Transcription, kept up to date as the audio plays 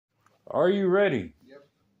Are you ready? Yep.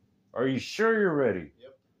 Are you sure you're ready?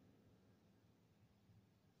 Yep.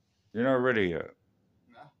 You're not ready yet.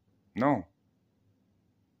 No. No.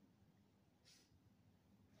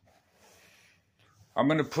 I'm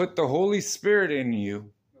going to put the Holy Spirit in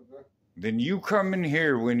you. Okay. Then you come in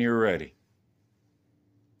here when you're ready.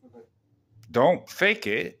 Okay. Don't fake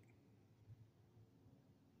it.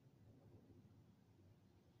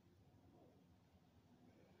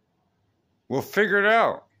 We'll figure it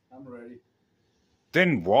out. I'm ready.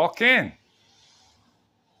 Then walk in.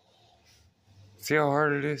 See how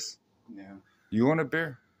hard it is? Yeah. You want a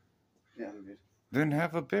beer? Yeah, I'm good. Then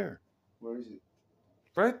have a beer. Where is it?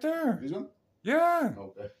 Right there. This one? Yeah.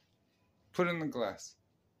 Okay. Put it in the glass.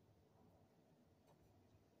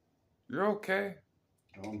 You're okay.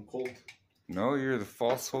 I'm cold. No, you're the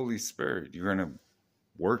false Holy Spirit. You're going to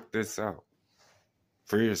work this out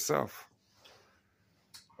for yourself.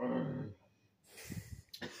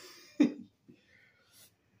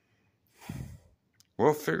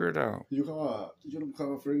 We'll figure it out. You don't have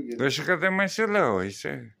a friend. He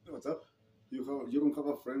said. What's up? You don't have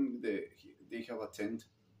a friend. They have a tent.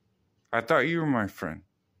 I thought you were my friend.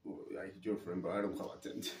 Well, your friend, but I don't have a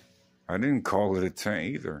tent. I didn't call it a tent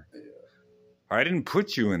either. Yeah. I didn't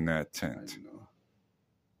put you in that tent. I know.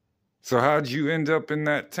 So how'd you end up in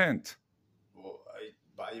that tent? Well, I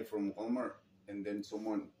buy it from Walmart, and then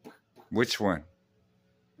someone. Which one?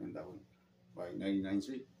 And that one by 99th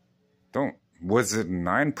Street. Was it a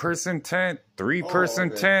 9-person tent?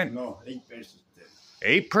 3-person okay. tent? No, 8-person tent.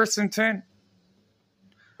 8-person tent?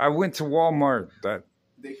 I went to Walmart.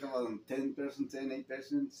 They have a 10-person tent,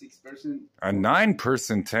 8-person, 6-person. A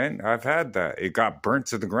 9-person tent? I've had that. It got burnt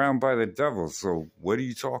to the ground by the devil. So what are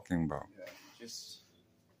you talking about? Yeah,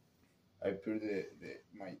 I put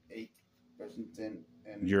my 8-person tent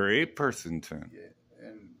and Your 8-person tent? Yeah,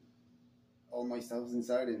 and all my stuff's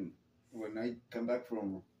inside. And when I come back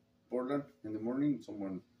from Portland in the morning,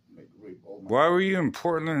 someone raped all my. Why were you in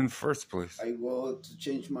Portland in the first place? I go to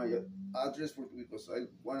change my address because I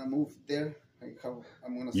want to move there.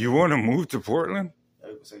 I'm gonna. You want to move to Portland?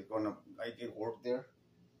 Because I get work there.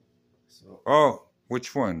 So. Oh,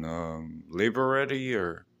 which one? Labor Ready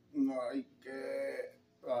or? No, I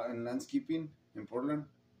get in landscaping in Portland,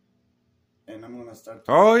 and I'm gonna start.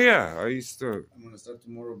 Oh yeah, I'm gonna start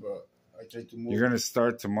tomorrow, but I try to move. You're gonna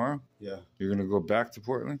start tomorrow? Yeah. You're gonna go back to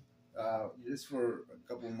Portland? Just for a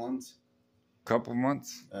couple months. Couple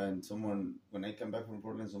months? And when I come back from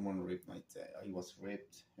Portland, someone raped I was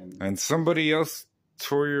raped. And somebody else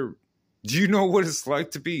tore your. Do you know what it's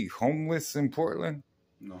like to be homeless in Portland?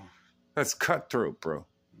 No. That's cutthroat, bro.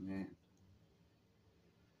 Man.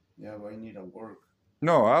 Yeah, but I need a work.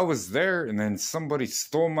 No, I was there, and then somebody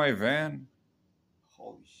stole my van.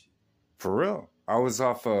 Holy shit. For real. I was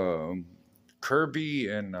off Kirby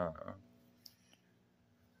and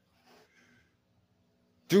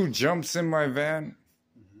dude jumps in my van.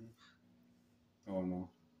 Mm-hmm. Oh no.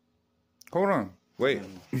 Hold on. Wait.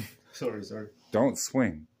 Sorry. Don't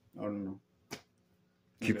swing. I don't know.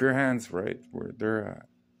 Keep your hands right where they're at.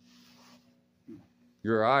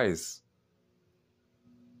 Your eyes.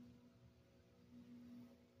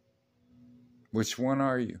 Which one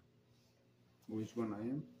are you? Which one I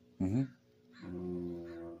am? Mm-hmm.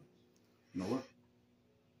 Nowhere.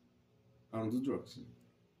 I don't do drugs.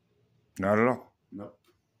 Not at all. Nope.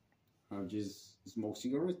 I just smoke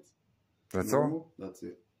cigarettes. That's Normal. all? That's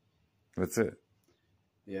it. That's it.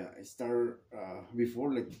 Yeah, I started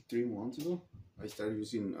before, like 3 months ago. I started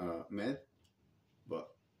using meth, but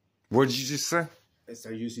What did you just say? I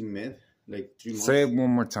started using meth like 3 months. Say it one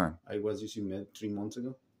more time. I was using meth 3 months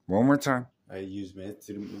ago. One more time. I used meth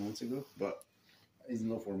 3 months ago, but it's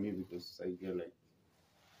not for me because I get like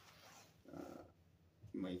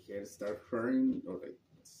my hair start hurting or like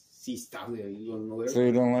see stuff that you don't know. So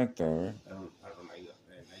you don't like that, right? I don't like that.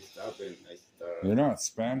 And I stop and I start. You're not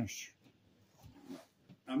Spanish.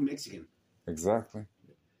 I'm Mexican. Exactly.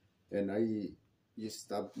 And I just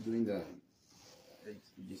stopped doing that. I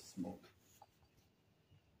just smoke.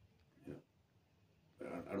 Yeah.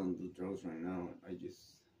 But I don't do drugs right now. I just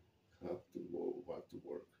have to go back to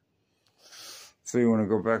work. So you want to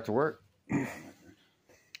go back to work?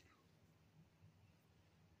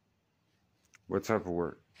 What type of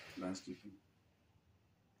work? Landscaping.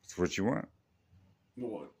 It's what you want.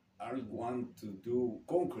 No, I want to do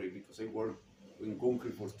concrete because I worked in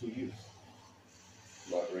concrete for 2 years.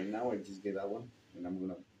 But right now I just get that one and I'm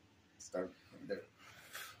gonna start there.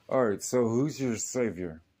 All right, so who's your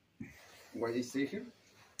savior? Why they stay here?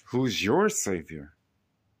 Who's your savior?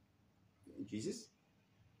 Jesus?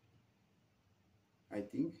 I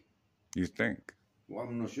think. You think? Well,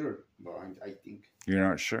 I'm not sure, but I think. You're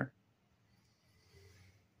not sure?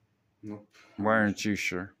 No. Why aren't you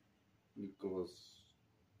sure? Because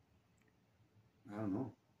I don't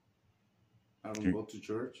know. I don't You- go to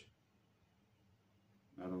church.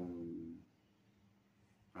 I don't.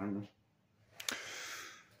 I don't know.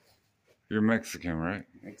 You're Mexican, right?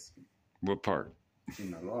 Mexican. What part?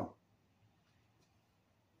 Sinaloa.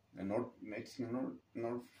 And North Mexican,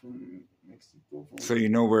 north from Mexico. So you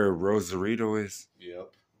know where Rosarito is?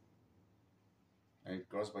 Yep. I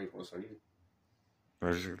crossed by Rosario.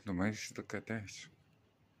 Look at that.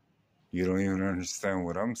 You don't even understand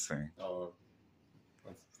what I'm saying. Oh,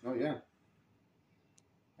 yeah.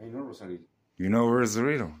 I know Rosario. You know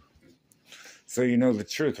Rosarito. So you know the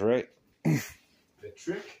truth, right? The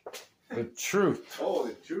trick? The truth. Oh,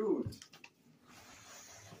 the truth.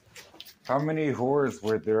 How many whores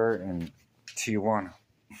were there in Tijuana?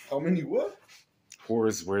 How many what?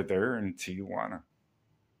 Whores were there in Tijuana.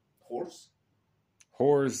 Horse?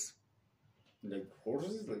 Whores. Like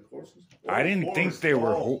horses? Like horses? I didn't horse. think they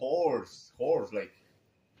were Horse, like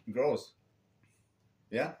girls.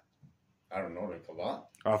 Yeah? I don't know, like a lot.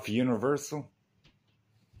 off Universal.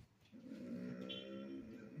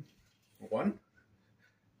 One?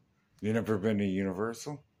 You never been to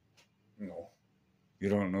Universal? No, You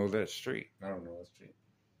don't know that street. I don't know the street.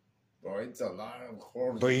 But it's a lot of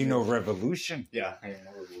horses. But you know Revolution. Yeah, I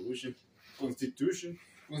know Revolution. Constitution.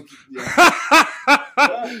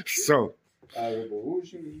 Yeah. So,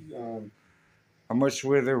 Revolution. how much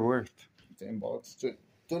were they worth? $10.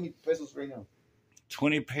 20 pesos right now.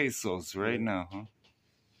 20 pesos right now, huh?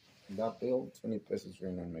 That bill, 20 pesos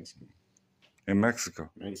right now in Mexico. In Mexico.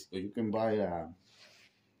 Mexico, you can buy a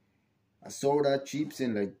soda, chips,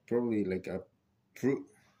 and like probably like a fruit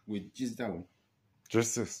with just that one.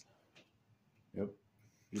 Just this. Yep.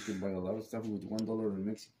 You can buy a lot of stuff with $1 in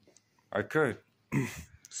Mexico. I could.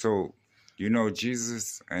 So, you know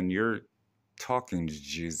Jesus, and you're talking to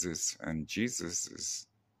Jesus, and Jesus is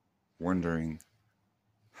wondering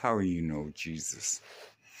how you know Jesus.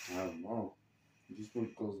 I don't know. Just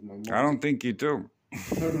because my mom. I don't think you do.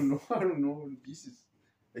 I don't know. I don't know Jesus.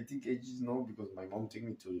 I think I just know because my mom took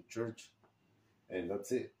me to the church, and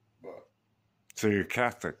that's it. But So you're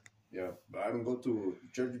Catholic. yeah, but I don't go to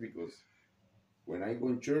church because when I go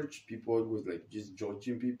in church, people always like just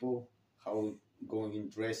judging people how going in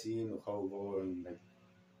dressing or how going like.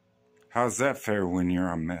 How's that fair when you're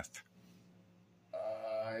on meth?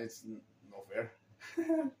 It's not fair.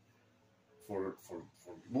 for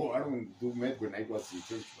well, I don't do meth when I was in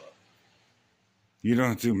church, but You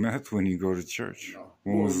don't do meth when you go to church. no,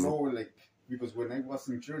 When well, was- no, like because when I was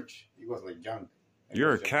in church, it was like young. I You're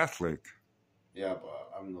a was young. Catholic. Yeah,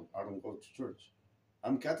 but I'm not. I don't go to church.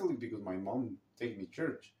 I'm Catholic because my mom take me to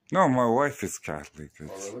church. No, my wife is Catholic. Oh,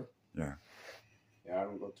 It's really? yeah. Yeah, I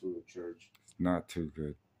don't go to church. not too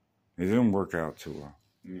good. It didn't work out too well.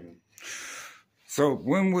 Yeah. So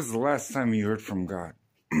when was the last time you heard from God?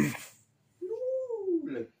 Ooh,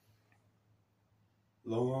 like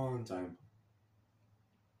long time.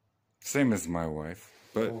 Same as my wife.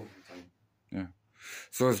 But Long time.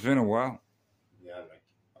 so it's been a while. Yeah, like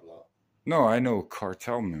a lot. No, I know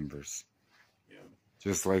cartel members. Yeah.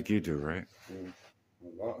 Just like you do, right? Yeah.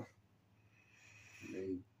 A lot.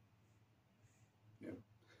 Maybe.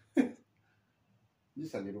 Yeah.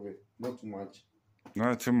 Just a little bit. Not too much.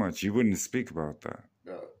 Not too much. You wouldn't speak about that.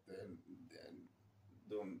 Then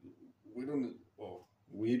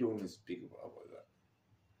we don't speak about that.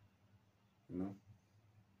 You know?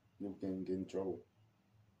 You can get in trouble.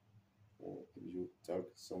 Or if you talk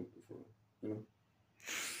something for, you know,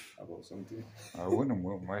 about something. I wouldn't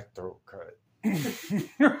want my throat cut. Yeah,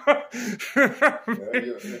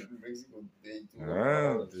 in Mexico, they do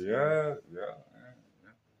yeah.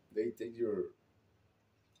 They take your,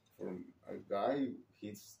 from a guy,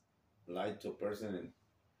 he's lied to a person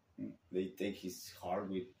and they take his heart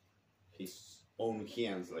with his own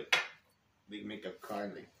hands, like they make a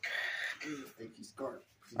card, like take his card.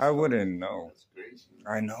 I wouldn't know. That's crazy.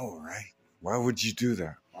 I know, right? Why would you do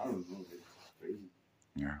that? I don't know. It's crazy.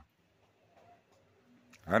 Yeah.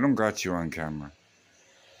 I don't got you on camera.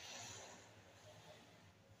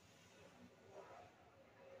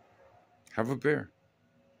 Have a beer.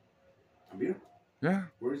 A beer? Yeah.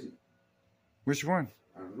 Where is it? Which one?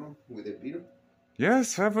 I don't know. With a beer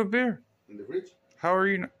Yes, have a beer. in the fridge? How are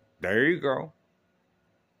you? There you go.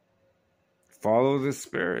 Follow the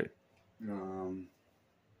spirit. When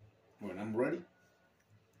I'm ready.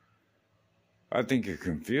 I think you're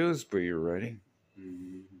confused, but you're ready.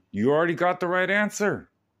 Mm-hmm. You already got the right answer.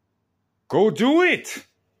 Go do it.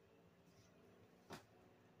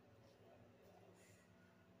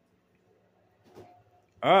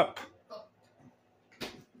 Up.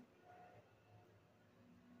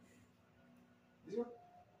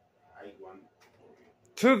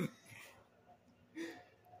 To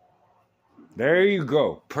there you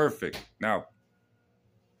go. Perfect. Now,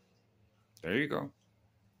 there you go.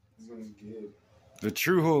 This one's good. The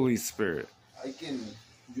true Holy Spirit. I can.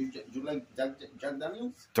 You like Jack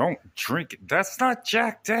Daniels? Don't drink it. That's not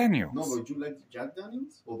Jack Daniels. No, but you like Jack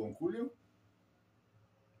Daniels or Don Julio?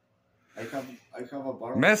 I have a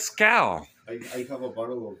bottle. Mezcal. I have a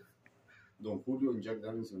bottle of Don Julio and Jack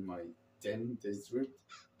Daniels in my 10 district.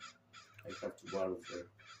 I have 2 bottles there.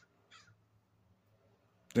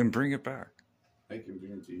 Then bring it back. I can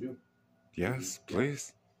bring it to you. Yes,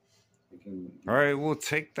 please. I can. All right, we'll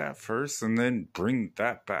take that first and then bring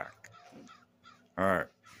that back. All right.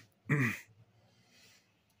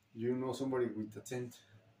 You know somebody with a tent,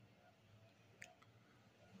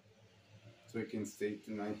 so I can stay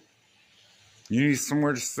tonight. You need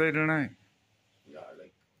somewhere to stay tonight.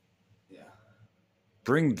 Yeah.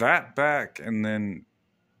 Bring that back and then.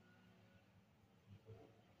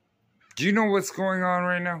 Do you know what's going on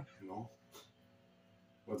right now? No.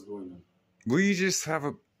 What's going on? Will you just have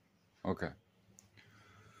a. Okay.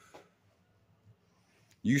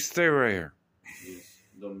 You stay right here. Yes.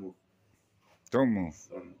 Don't move. Don't move.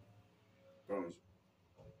 Don't move. Promise.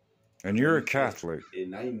 And you're a Catholic.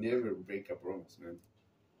 And I never break a promise, man.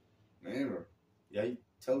 Never. Yeah, I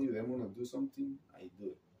tell you that I'm gonna do something, I do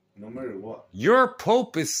it. No matter what. Your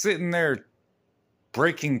Pope is sitting there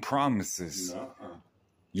breaking promises. Nuh-uh.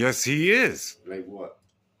 Yes, he is. Like what?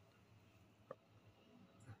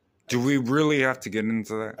 Do we really have to get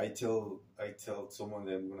into that? I tell someone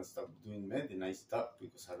that I'm gonna stop doing med, and I stop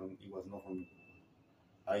because it was not for me.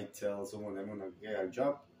 I tell someone that I'm gonna get a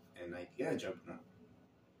job, and I get a job now.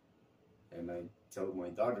 And I tell my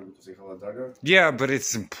daughter, because I have a daughter. Yeah, but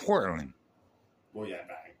it's in Portland. Well, yeah,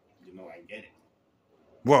 but I get it.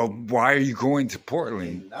 Well, why are you going to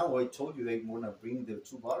Portland? And now I told you they want to bring the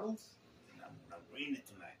 2 bottles, and I'm going to bring it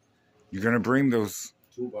tonight. You're going to bring those...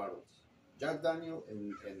 2 bottles. Jack Daniel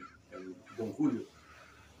and Don Julio.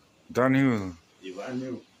 Daniel. Brand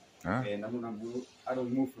new. Huh? And I'm going to move. I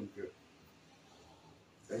don't move from here.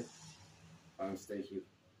 Okay? I'm going to stay here,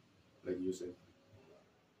 like you said.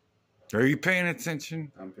 Are you paying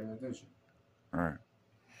attention? I'm paying attention. All right.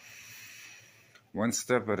 One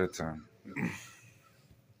step at a time.